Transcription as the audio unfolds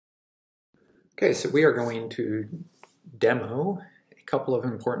Okay, so we are going to demo a couple of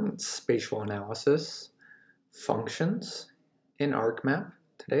important spatial analysis functions in ArcMap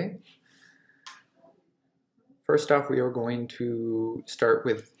today. First off, we are going to start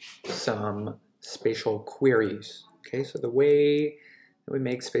with some spatial queries. Okay, so the way that we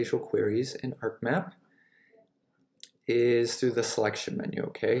make spatial queries in ArcMap is through the selection menu.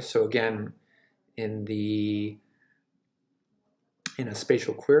 Okay, so again, in a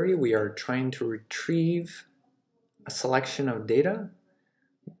spatial query, we are trying to retrieve a selection of data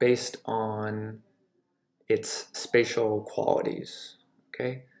based on its spatial qualities.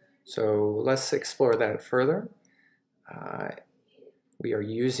 Okay, so let's explore that further. We are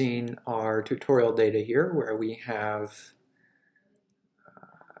using our tutorial data here where we have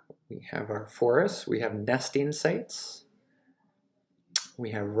our forests, we have nesting sites,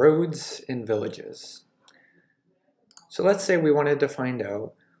 we have roads and villages. So let's say we wanted to find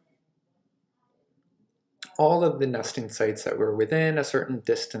out all of the nesting sites that were within a certain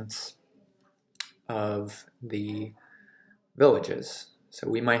distance of the villages. So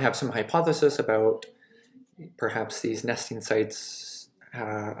we might have some hypothesis about perhaps these nesting sites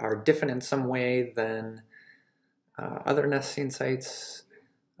are different in some way than other nesting sites.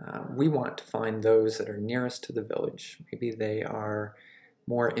 We want to find those that are nearest to the village. Maybe they are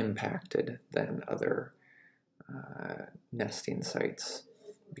more impacted than other nesting sites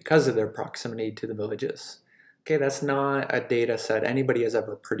because of their proximity to the villages. Okay, that's not a data set anybody has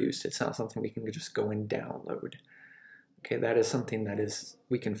ever produced. It's not something we can just go and download. Okay, that is something that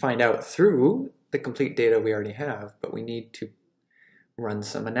we can find out through the complete data we already have, but we need to run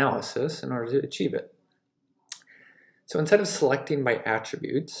some analysis in order to achieve it. So instead of selecting by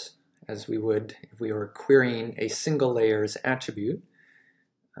attributes, as we would if we were querying a single layer's attribute,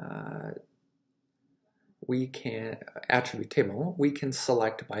 attribute table, we can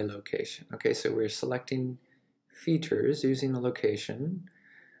select by location. Okay, so we're selecting features using the location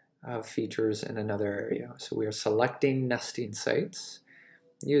of features in another area. So we are selecting nesting sites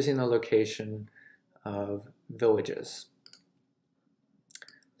using the location of villages.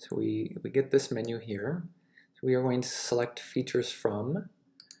 So we get this menu here. So we are going to select features from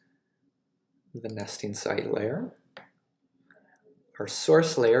the nesting site layer. Our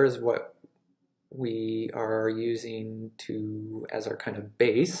source layer is what we are using as our kind of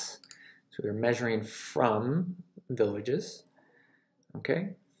base. So we're measuring from villages.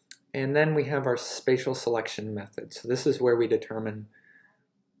 Okay. And then we have our spatial selection method. So this is where we determine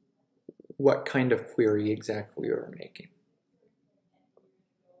what kind of query exactly we are making.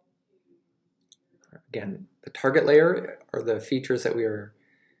 Again, the target layer are the features that we are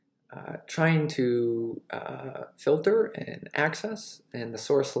trying to filter and access, and the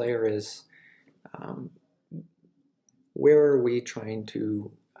source layer is where are we trying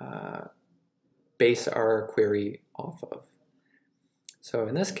to base our query off of. So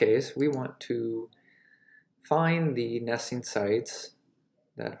in this case, we want to find the nesting sites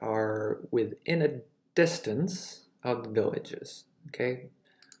that are within a distance of the villages. Okay,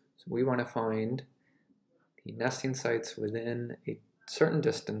 so we want to find the nesting sites within a certain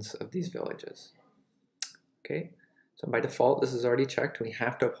distance of these villages. Okay, so by default, this is already checked. We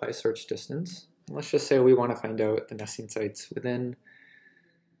have to apply search distance. Let's just say we want to find out the nesting sites within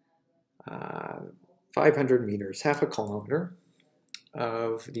 500 meters, half a kilometer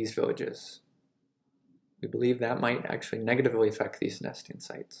of these villages. We believe that might actually negatively affect these nesting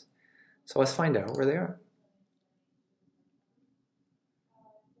sites. So let's find out where they are.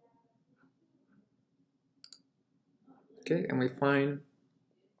 Okay, and we find,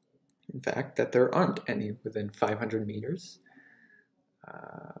 in fact, that there aren't any within 500 meters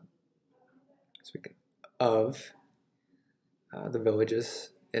of the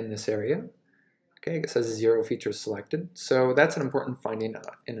villages in this area. Okay, it says 0 features selected. So that's an important finding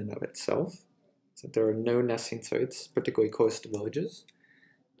in and of itself. So that there are no nesting sites, particularly close to villages.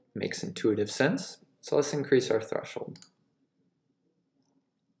 Makes intuitive sense. So let's increase our threshold.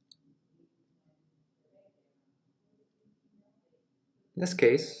 In this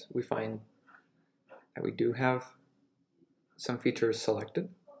case, we find that we do have some features selected.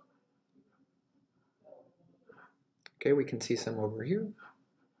 Okay, we can see some over here.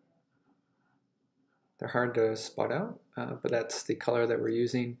 They're hard to spot out, but that's the color that we're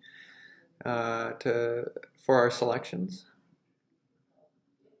using for our selections.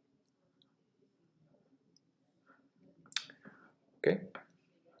 Okay,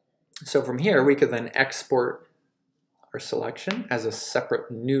 so from here we could then export our selection as a separate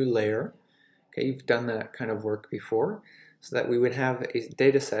new layer. Okay, you've done that kind of work before, so that we would have a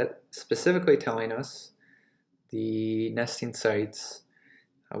data set specifically telling us the nesting sites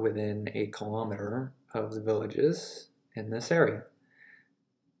within a kilometer of the villages in this area.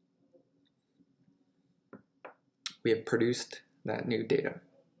 We have produced that new data.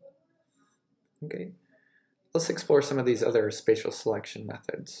 Okay, let's explore some of these other spatial selection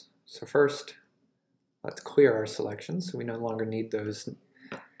methods. So first, let's clear our selections so we no longer need those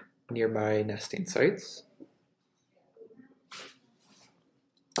nearby nesting sites.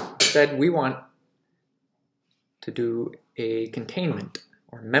 Instead, we want to do a containment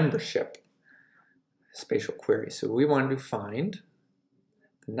or membership spatial query. So we want to find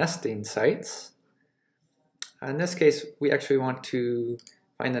the nesting sites. In this case, we actually want to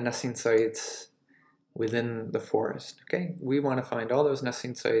find the nesting sites within the forest. Okay, we want to find all those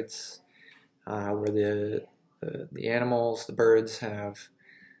nesting sites where the animals, the birds have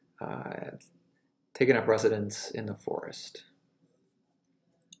taken up residence in the forest.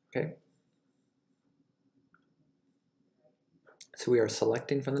 Okay, so we are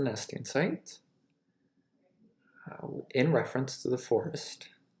selecting from the nesting site in reference to the forest.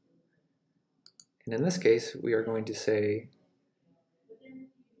 And in this case, we are going to say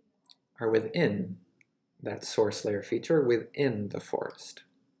are within that source layer feature within the forest.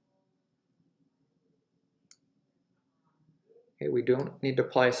 Okay, we don't need to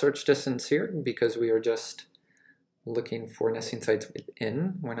apply search distance here because we are just looking for nesting sites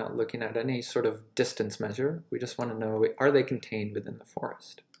within. We're not looking at any sort of distance measure. We just want to know, are they contained within the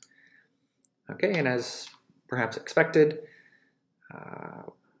forest? Okay, and as perhaps expected,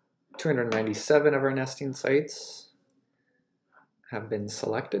 297 of our nesting sites have been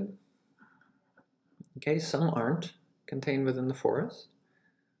selected. Okay, some aren't contained within the forest.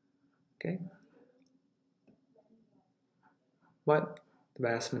 Okay, but the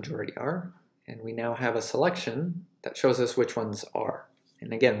vast majority are, and we now have a selection that shows us which ones are.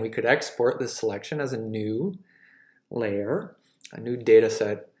 And again, we could export this selection as a new layer, a new data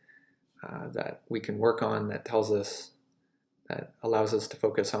set that we can work on that tells us, that allows us to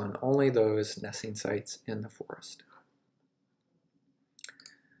focus on only those nesting sites in the forest.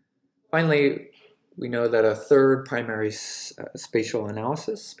 Finally, we know that a third primary spatial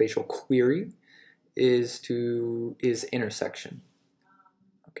analysis, spatial query, is intersection.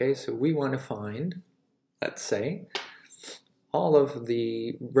 Okay, so we want to find, let's say, all of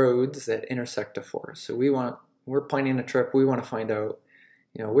the roads that intersect a forest. So we're planning a trip, we want to find out,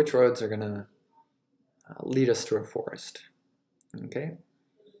 which roads are going to lead us through a forest. Okay,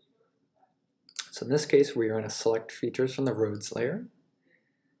 so in this case, we are going to select features from the roads layer.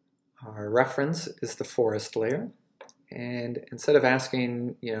 Our reference is the forest layer, and instead of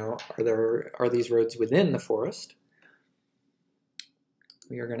asking, are these roads within the forest,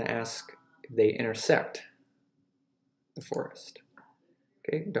 we are going to ask if they intersect the forest.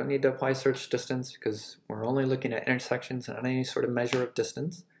 Okay, don't need to apply search distance because we're only looking at intersections, not any sort of measure of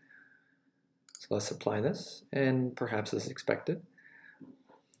distance. So let's apply this, and perhaps as expected,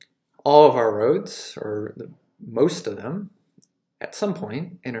 all of our roads, or most of them, at some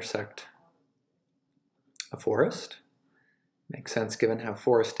point intersect a forest. Makes sense given how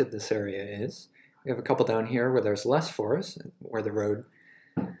forested this area is. We have a couple down here where there's less forest, where the road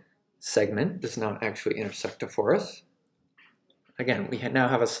segment does not actually intersect a forest. Again, we now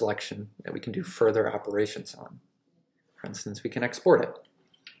have a selection that we can do further operations on. For instance, we can export it.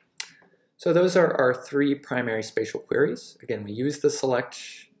 So those are our three primary spatial queries. Again, we use the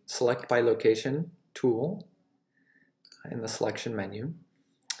select by location tool in the selection menu.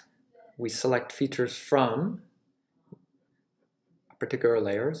 We select features from particular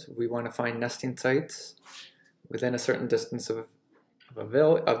layers. We want to find nesting sites within a certain distance of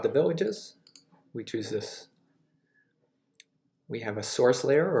the villages. We choose this. We have a source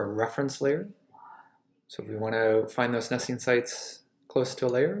layer or a reference layer. So if we want to find those nesting sites close to a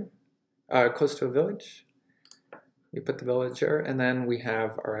layer, close to a village, we put the village here, and then we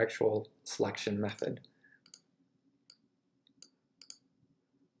have our actual selection method.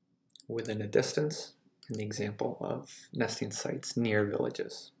 Within a distance, in the example of nesting sites near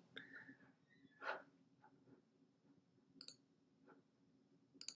villages.